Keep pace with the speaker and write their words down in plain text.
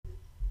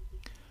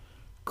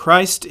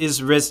Christ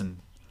is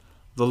risen.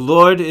 The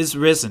Lord is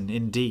risen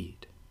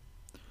indeed.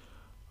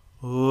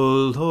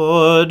 O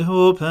Lord,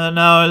 open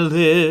our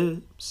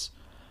lips,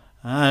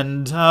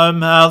 and our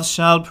mouth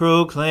shall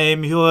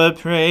proclaim your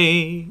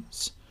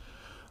praise.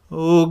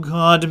 O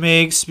God,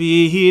 make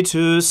speed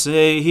to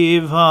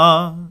save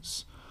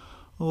us.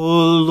 O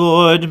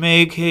Lord,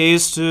 make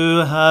haste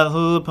to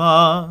help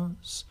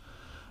us.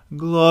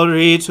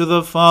 Glory to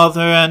the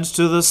Father, and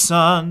to the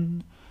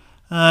Son,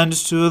 and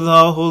to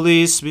the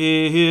Holy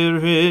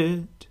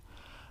Spirit,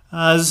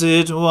 as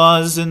it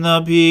was in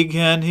the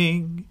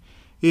beginning,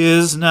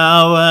 is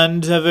now,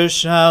 and ever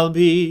shall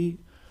be,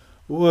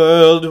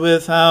 world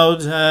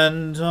without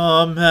end.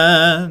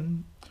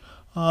 Amen.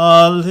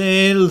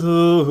 Alleluia.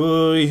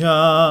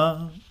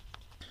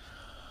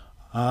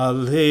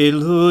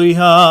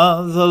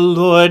 Alleluia. The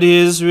Lord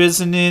is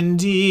risen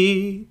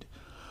indeed.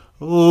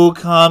 O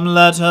come,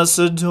 let us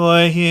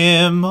adore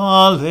him.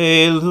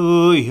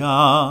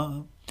 Alleluia.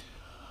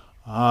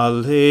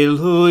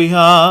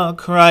 Alleluia.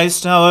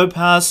 Christ our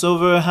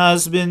Passover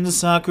has been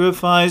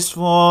sacrificed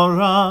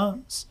for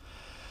us.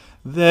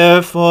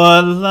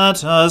 Therefore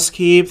let us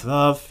keep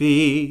the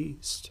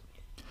feast.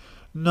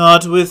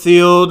 Not with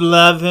the old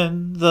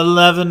leaven, the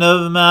leaven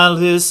of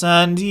malice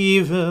and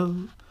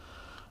evil,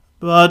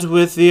 but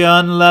with the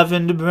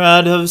unleavened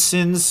bread of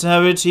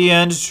sincerity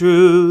and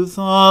truth.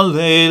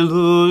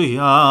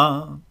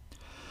 Alleluia.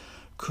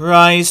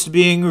 Christ,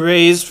 being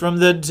raised from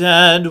the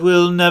dead,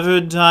 will never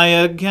die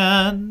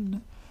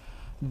again.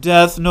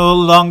 Death no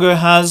longer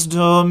has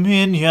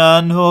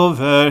dominion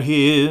over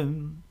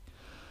him.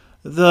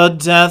 The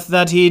death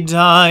that he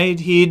died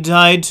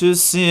to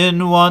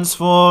sin once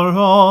for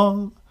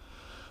all.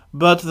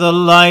 But the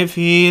life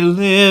he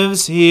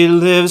lives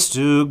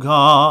to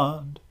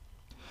God.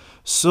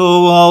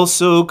 So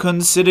also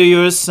consider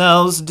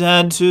yourselves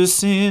dead to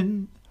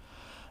sin,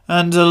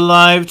 and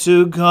alive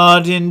to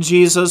God in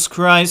Jesus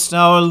Christ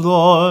our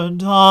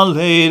Lord.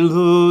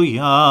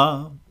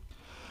 Alleluia.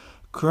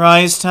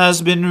 Christ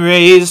has been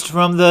raised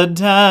from the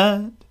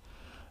dead,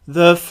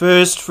 the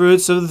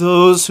firstfruits of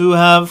those who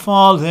have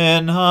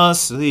fallen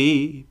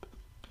asleep.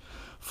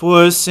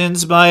 For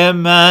since by a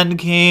man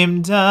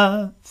came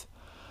death,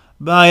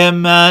 by a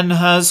man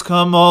has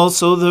come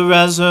also the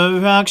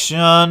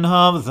resurrection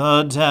of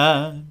the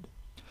dead.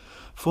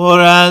 For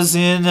as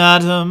in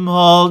Adam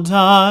all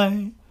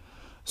die,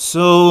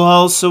 so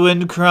also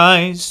in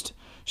Christ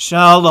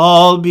shall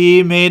all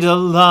be made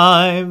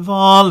alive.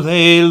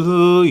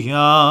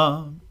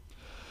 Alleluia.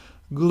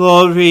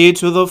 Glory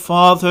to the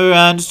Father,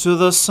 and to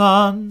the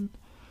Son,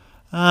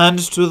 and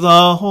to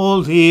the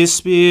Holy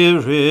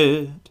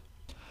Spirit,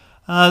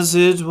 as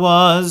it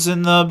was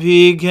in the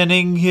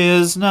beginning,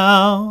 is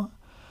now,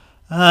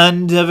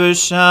 and ever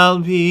shall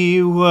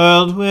be,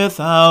 world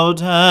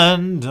without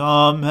end.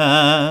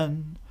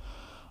 Amen.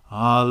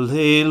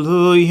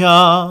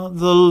 Alleluia.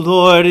 The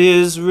Lord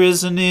is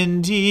risen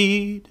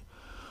indeed.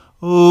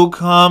 O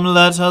come,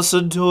 let us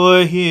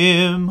adore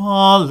him.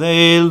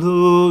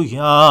 Alleluia.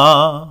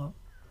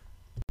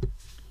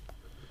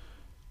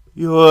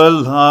 Your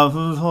love,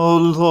 O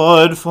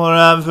Lord,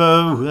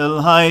 forever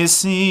will I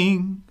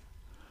sing.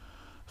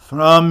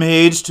 From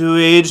age to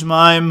age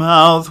my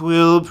mouth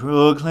will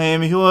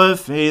proclaim your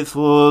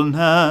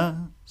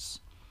faithfulness.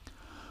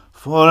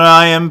 For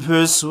I am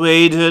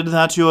persuaded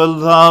that your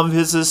love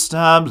is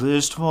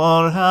established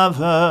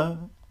forever.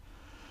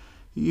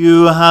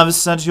 You have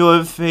set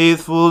your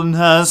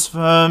faithfulness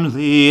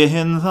firmly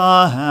in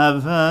the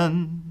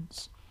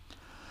heavens.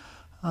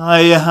 I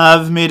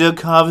have made a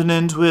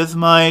covenant with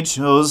my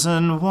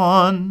chosen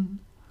one.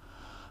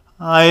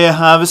 I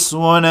have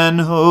sworn an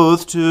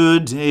oath to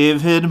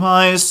David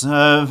my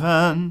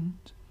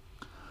servant.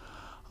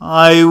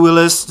 I will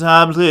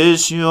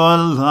establish your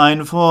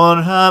line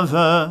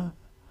forever,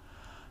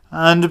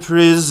 and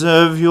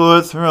preserve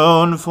your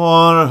throne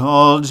for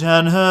all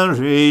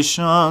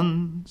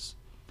generations.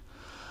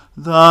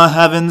 The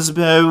heavens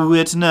bear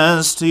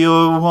witness to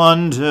your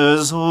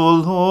wonders, O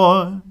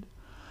Lord,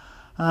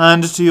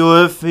 and to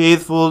your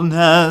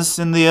faithfulness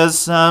in the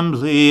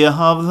assembly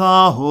of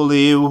the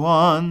holy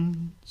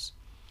ones.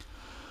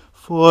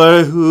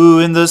 For who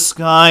in the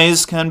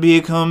skies can be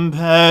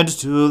compared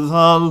to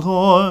the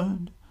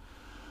Lord?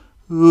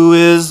 Who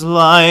is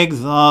like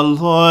the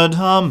Lord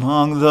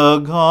among the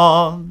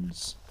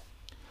gods?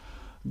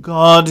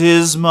 God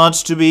is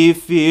much to be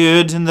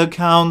feared in the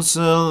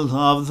council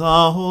of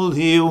the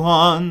holy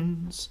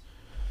ones,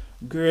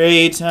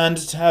 great and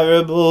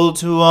terrible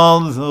to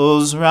all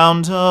those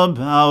round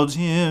about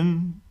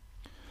him.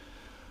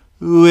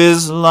 Who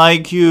is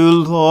like you,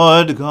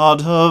 Lord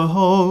God of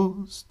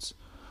hosts?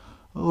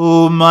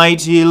 O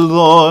mighty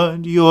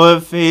Lord,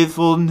 your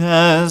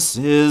faithfulness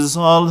is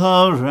all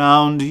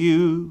around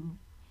you.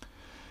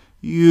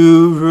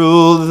 You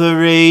rule the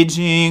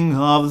raging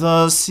of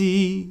the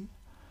sea,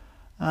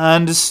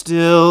 and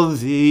still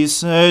the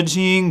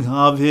surging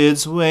of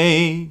its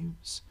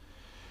waves.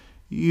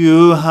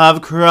 You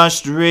have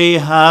crushed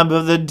Rahab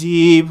of the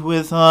deep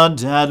with a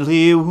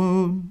deadly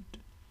wound.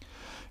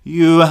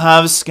 You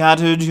have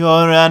scattered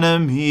your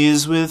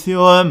enemies with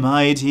your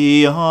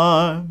mighty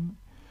arm.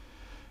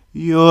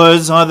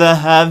 Yours are the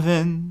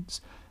heavens,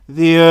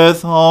 the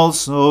earth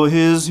also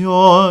is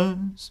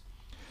yours.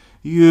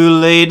 You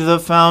laid the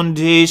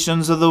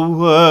foundations of the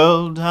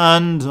world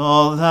and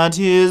all that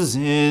is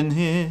in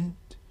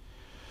it.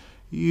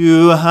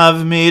 You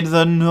have made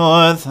the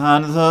north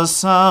and the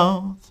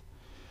south.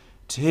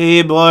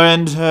 Tabor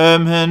and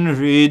Hermon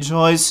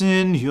rejoice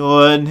in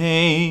your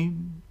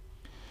name.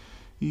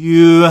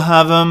 You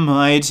have a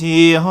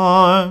mighty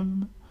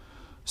arm.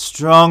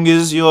 Strong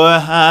is your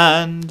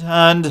hand,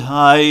 and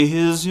high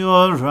is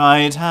your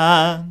right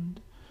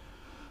hand.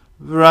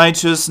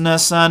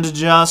 Righteousness and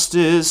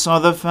justice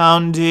are the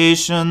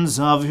foundations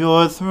of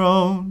your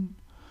throne.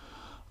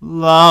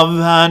 Love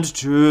and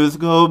truth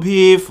go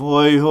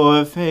before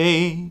your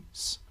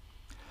face.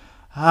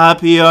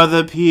 Happy are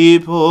the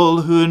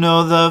people who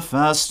know the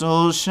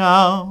festal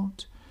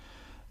shout.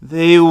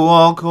 They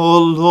walk, O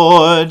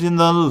Lord, in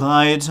the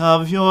light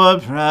of your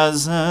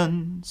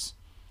presence.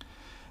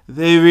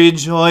 They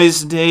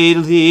rejoice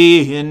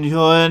daily in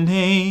your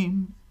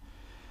name.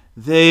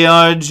 They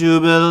are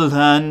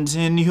jubilant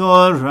in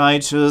your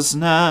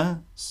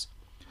righteousness.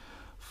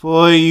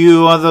 For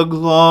you are the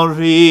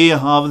glory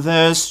of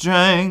their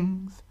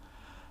strength,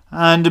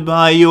 and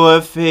by your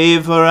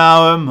favor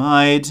our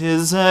might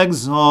is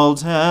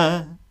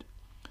exalted.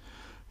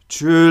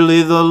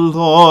 Truly the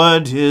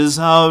Lord is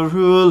our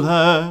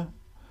ruler.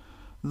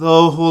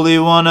 The Holy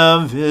One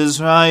of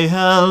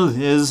Israel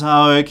is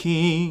our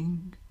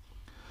King.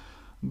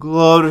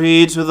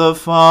 Glory to the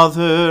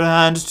Father,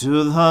 and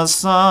to the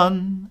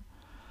Son,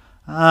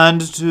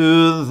 and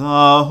to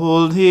the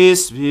Holy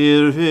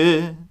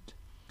Spirit,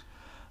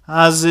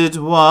 as it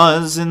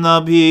was in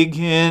the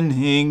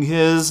beginning,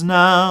 is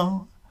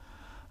now,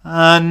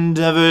 and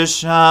ever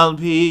shall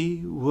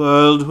be,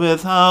 world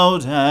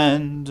without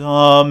end.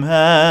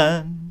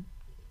 Amen.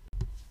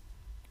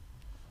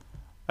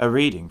 A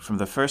reading from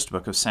the first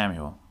book of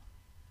Samuel.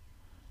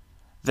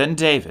 Then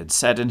David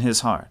said in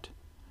his heart,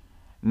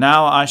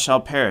 Now I shall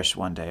perish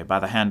one day by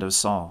the hand of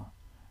Saul.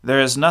 There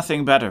is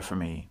nothing better for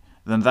me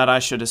than that I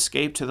should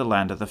escape to the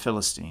land of the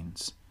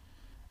Philistines.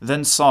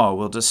 Then Saul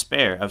will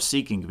despair of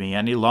seeking me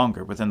any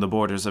longer within the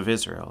borders of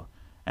Israel,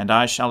 and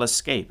I shall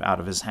escape out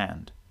of his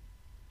hand.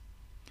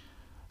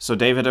 So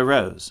David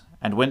arose,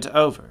 and went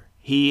over,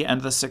 he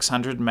and the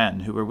 600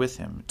 men who were with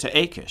him, to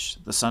Achish,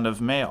 the son of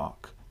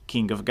Maoch,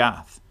 king of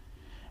Gath.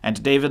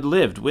 And David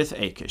lived with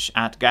Achish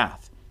at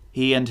Gath,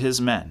 he and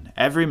his men,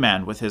 every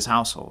man with his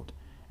household,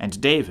 and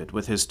David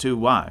with his 2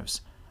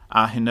 wives,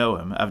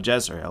 Ahinoam of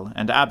Jezreel,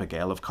 and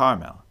Abigail of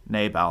Carmel,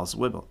 Nabal's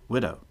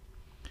widow.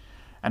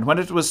 And when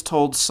it was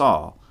told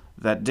Saul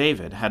that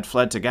David had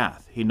fled to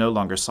Gath, he no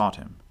longer sought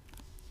him.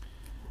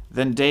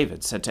 Then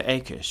David said to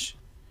Achish,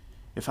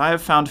 If I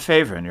have found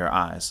favor in your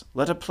eyes,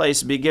 let a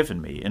place be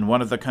given me in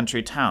one of the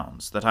country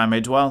towns, that I may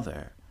dwell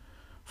there.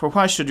 For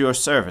why should your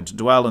servant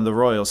dwell in the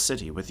royal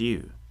city with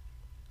you?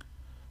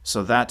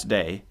 So that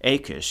day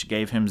Achish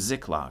gave him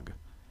Ziklag.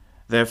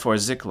 Therefore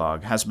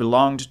Ziklag has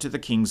belonged to the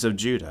kings of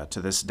Judah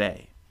to this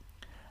day.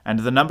 And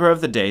the number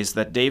of the days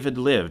that David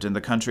lived in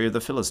the country of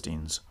the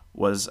Philistines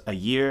was 1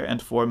 year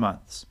and 4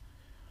 months.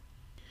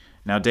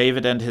 Now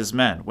David and his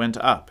men went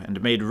up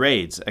and made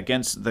raids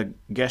against the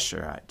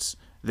Geshurites,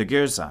 the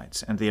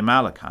Girzites, and the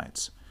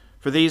Amalekites,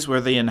 for these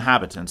were the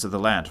inhabitants of the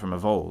land from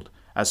of old,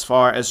 as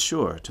far as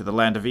Shur to the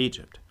land of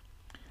Egypt.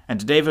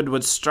 And David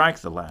would strike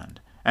the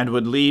land, and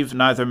would leave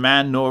neither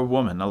man nor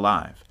woman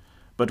alive,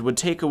 but would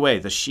take away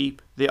the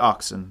sheep, the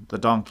oxen, the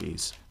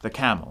donkeys, the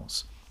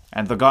camels,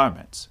 and the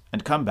garments,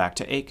 and come back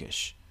to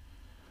Achish.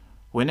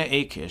 When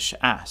Achish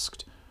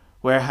asked,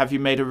 Where have you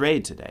made a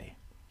raid today?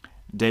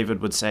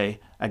 David would say,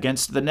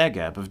 Against the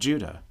Negeb of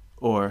Judah,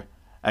 or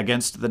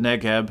against the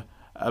Negeb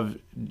of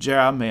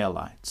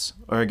Jerahmeelites,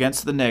 or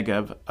against the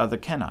Negeb of the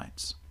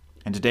Kenites.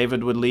 And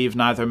David would leave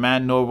neither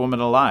man nor woman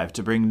alive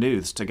to bring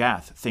news to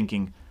Gath,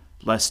 thinking,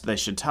 lest they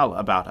should tell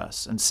about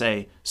us, and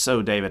say,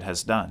 So David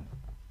has done.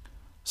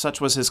 Such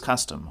was his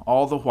custom,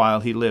 all the while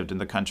he lived in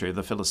the country of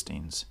the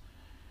Philistines.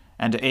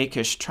 And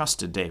Achish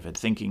trusted David,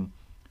 thinking,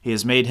 He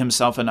has made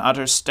himself an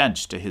utter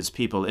stench to his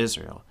people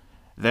Israel.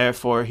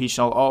 Therefore he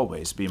shall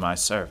always be my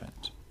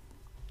servant.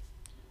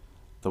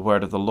 The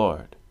word of the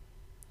Lord.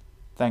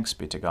 Thanks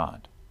be to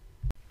God.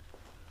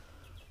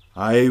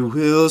 I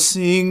will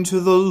sing to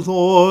the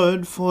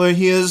Lord, for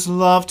he is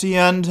lofty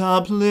and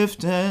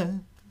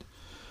uplifted.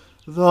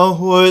 The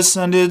horse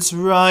and its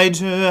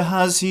rider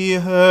has he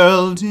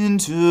hurled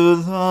into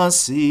the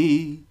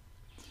sea.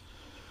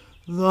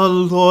 The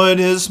Lord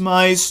is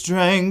my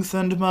strength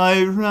and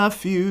my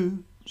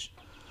refuge.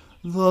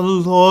 The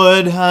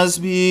Lord has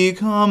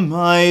become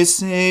my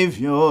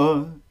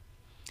Savior.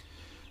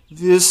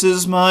 This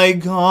is my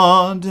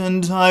God,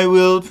 and I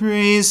will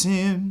praise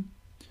him,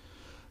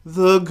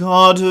 the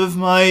God of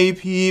my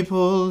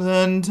people,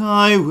 and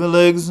I will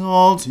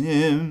exalt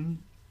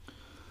him.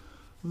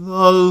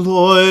 The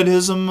Lord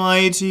is a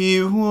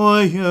mighty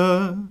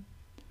warrior.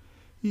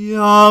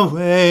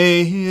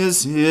 Yahweh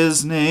is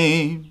his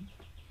name.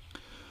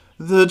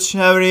 The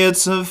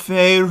chariots of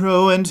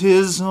Pharaoh and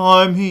his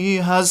army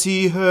has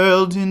he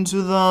hurled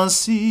into the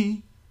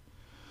sea.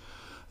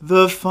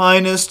 The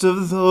finest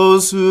of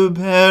those who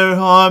bear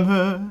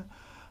armor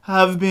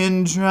have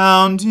been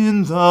drowned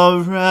in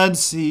the Red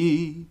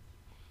Sea.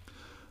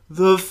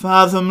 The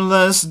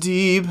fathomless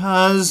deep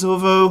has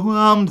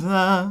overwhelmed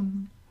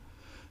them.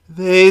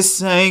 They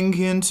sank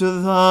into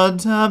the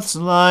depths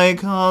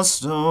like a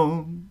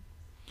stone.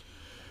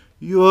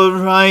 Your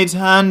right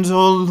hand,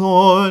 O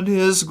Lord,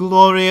 is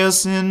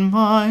glorious in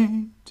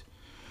might.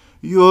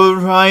 Your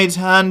right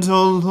hand,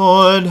 O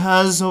Lord,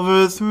 has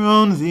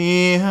overthrown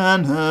the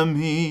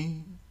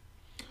enemy.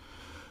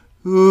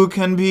 Who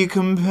can be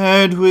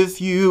compared with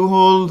you,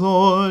 O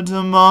Lord,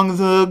 among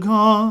the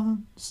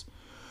gods?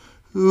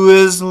 Who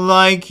is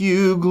like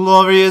you,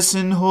 glorious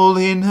in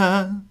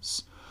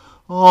holiness,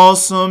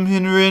 awesome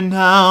in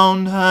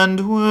renown,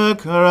 and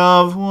worker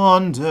of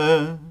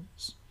wonders?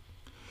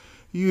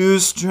 You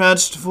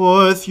stretched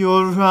forth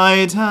your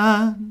right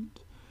hand,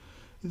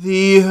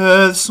 the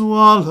earth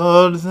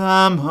swallowed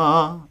them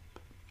up.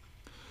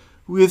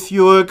 With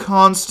your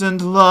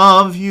constant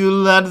love you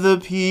led the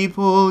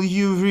people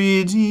you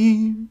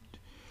redeemed.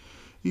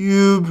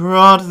 You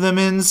brought them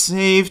in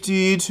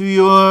safety to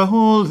your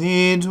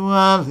holy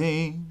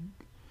dwelling.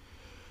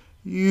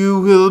 You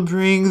will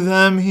bring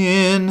them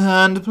in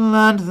and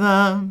plant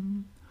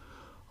them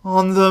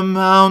on the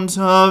mount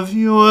of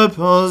your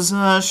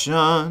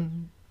possession,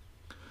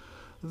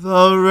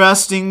 the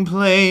resting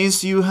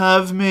place you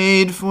have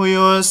made for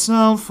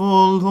yourself,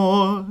 O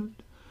Lord,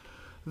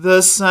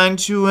 the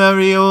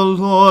sanctuary, O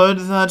Lord,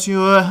 that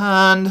your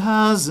hand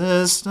has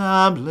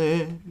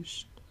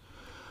established.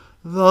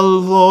 The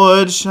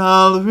Lord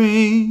shall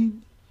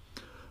reign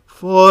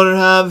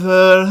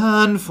forever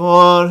and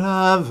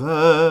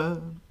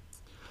forever.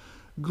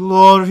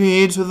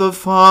 Glory to the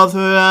Father,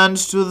 and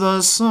to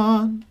the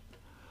Son,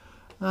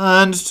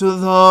 and to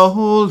the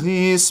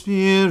Holy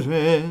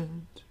Spirit,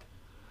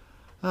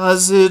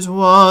 as it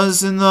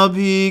was in the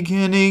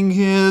beginning,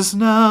 is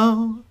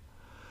now,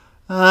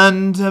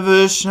 and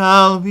ever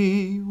shall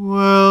be,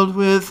 world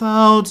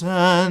without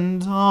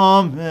end.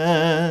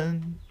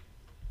 Amen.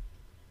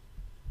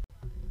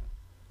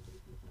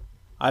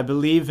 I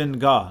believe in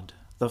God,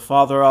 the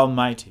Father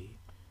Almighty,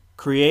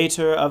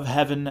 creator of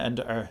heaven and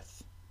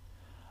earth.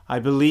 I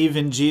believe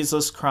in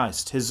Jesus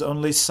Christ, his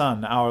only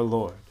Son, our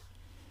Lord.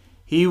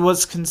 He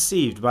was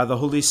conceived by the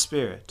Holy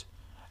Spirit,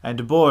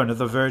 and born of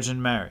the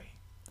Virgin Mary.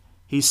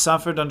 He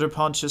suffered under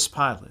Pontius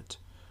Pilate,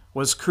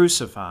 was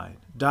crucified,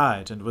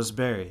 died, and was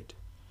buried.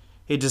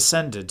 He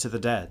descended to the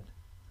dead.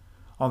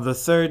 On the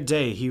third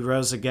day he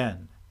rose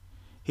again.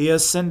 He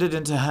ascended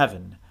into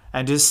heaven,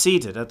 and is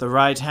seated at the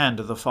right hand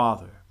of the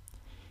Father.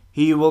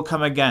 He will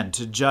come again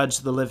to judge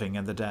the living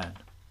and the dead.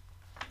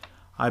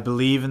 I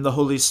believe in the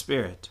Holy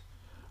Spirit,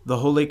 the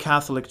Holy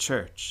Catholic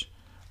Church,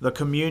 the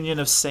communion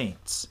of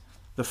saints,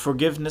 the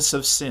forgiveness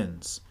of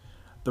sins,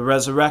 the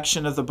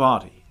resurrection of the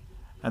body,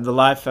 and the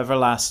life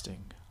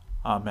everlasting.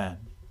 Amen.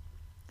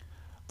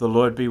 The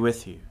Lord be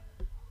with you.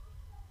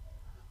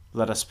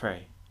 Let us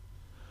pray.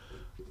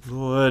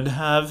 Lord,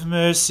 have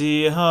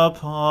mercy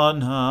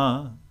upon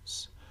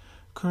us.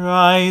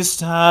 Christ,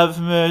 have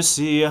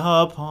mercy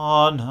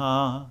upon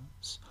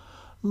us.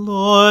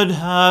 Lord,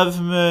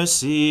 have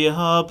mercy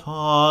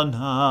upon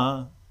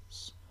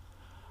us.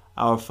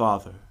 Our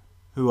Father,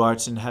 who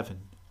art in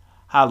heaven,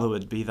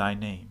 hallowed be thy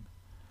name.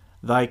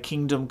 Thy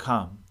kingdom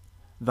come.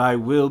 Thy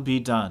will be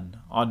done,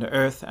 on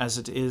earth as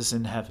it is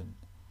in heaven.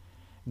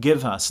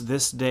 Give us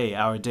this day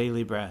our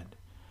daily bread,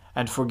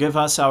 and forgive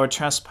us our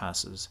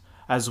trespasses,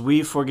 as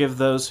we forgive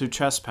those who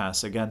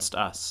trespass against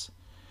us.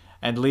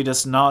 And lead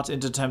us not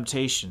into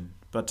temptation,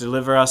 but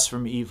deliver us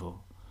from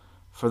evil.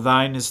 For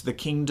thine is the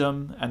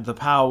kingdom, and the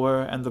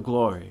power, and the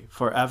glory,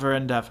 forever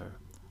and ever.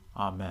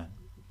 Amen.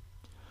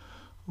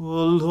 O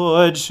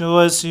Lord, show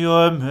us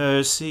your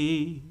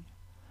mercy,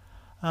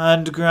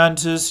 and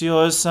grant us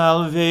your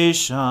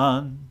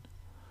salvation.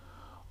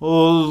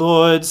 O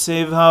Lord,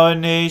 save our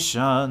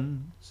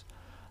nations,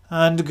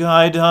 and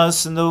guide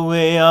us in the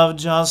way of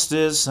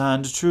justice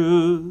and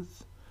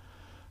truth.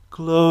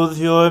 Clothe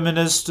your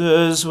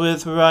ministers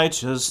with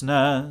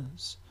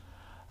righteousness,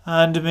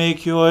 and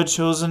make your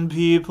chosen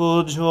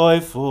people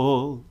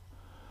joyful.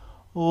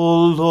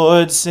 O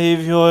Lord,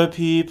 save your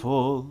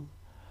people,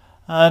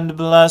 and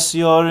bless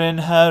your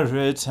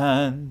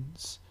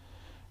inheritance.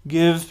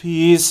 Give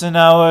peace in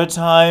our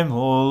time,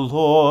 O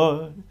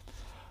Lord,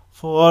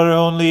 for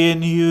only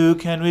in you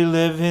can we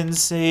live in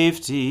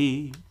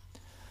safety.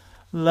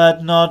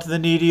 Let not the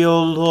needy,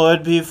 O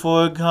Lord, be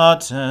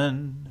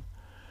forgotten,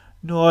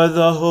 nor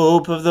the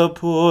hope of the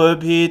poor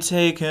be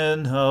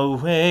taken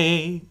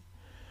away.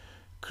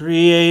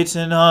 Create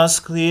in us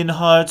clean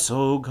hearts,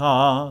 O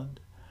God,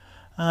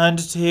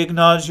 and take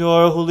not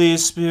your Holy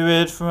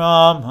Spirit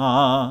from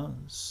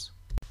us.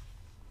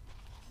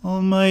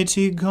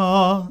 Almighty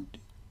God,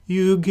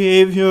 you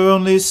gave your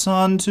only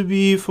Son to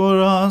be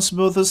for us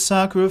both a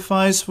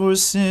sacrifice for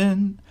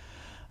sin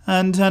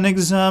and an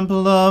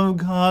example of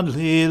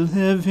godly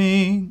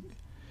living.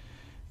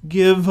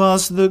 Give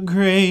us the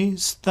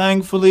grace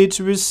thankfully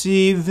to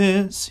receive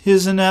this,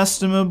 his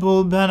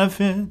inestimable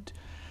benefit,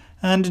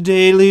 and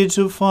daily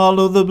to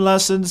follow the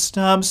blessed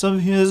steps of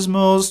his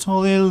most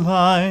holy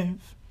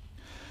life.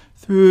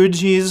 Through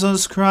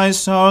Jesus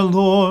Christ our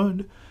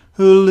Lord,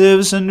 who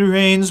lives and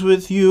reigns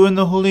with you in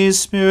the Holy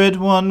Spirit,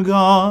 one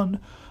God,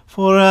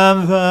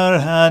 forever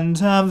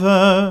and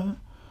ever.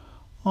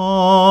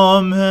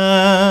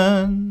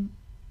 Amen.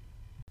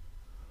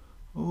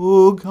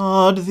 O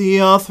God,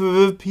 the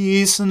author of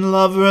peace and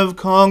lover of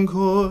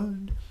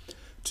concord,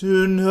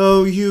 to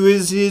know you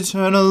is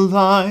eternal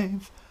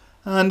life,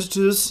 and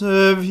to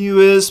serve you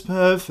is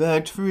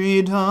perfect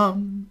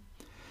freedom.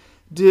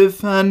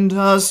 Defend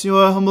us,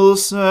 your humble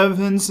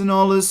servants, in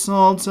all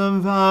assaults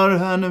of our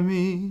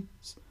enemies,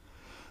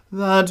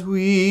 that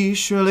we,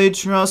 surely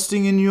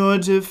trusting in your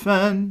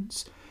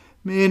defense,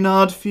 may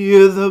not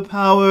fear the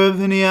power of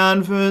any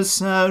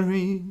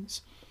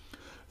adversaries.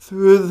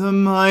 Through the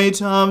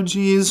might of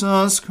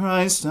Jesus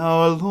Christ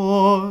our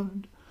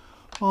Lord.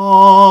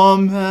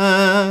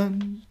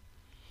 Amen.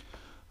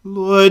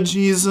 Lord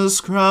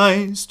Jesus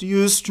Christ,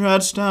 you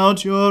stretched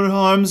out your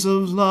arms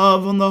of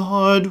love on the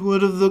hard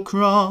wood of the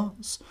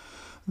cross,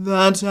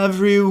 that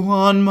every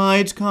one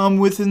might come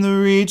within the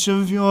reach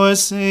of your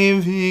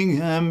saving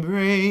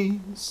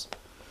embrace.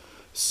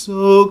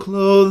 So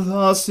clothe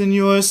us in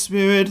your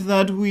Spirit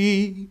that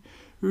we,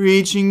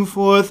 reaching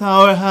forth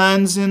our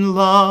hands in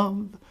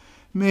love,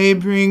 may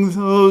bring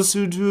those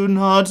who do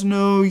not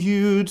know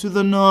you to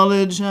the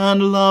knowledge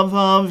and love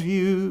of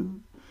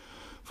you,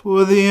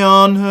 for the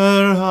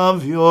honor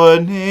of your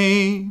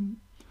name.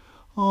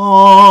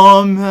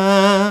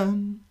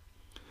 Amen.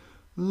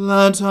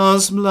 Let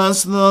us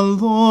bless the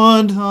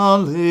Lord.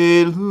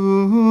 Alleluia.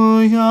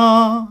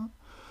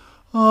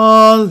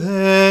 Alleluia.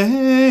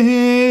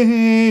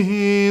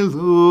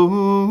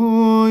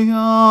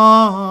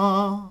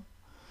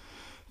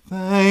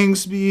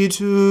 Thanks be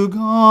to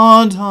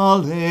God.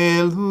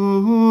 Alleluia.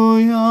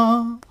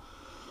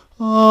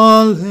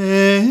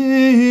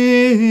 Alleluia.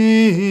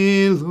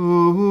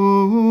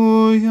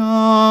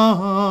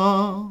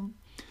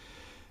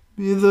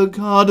 May the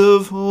God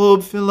of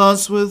hope fill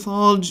us with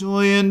all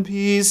joy and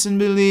peace in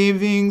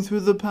believing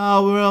through the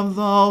power of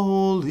the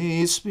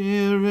Holy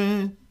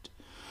Spirit.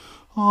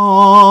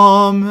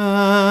 Amen.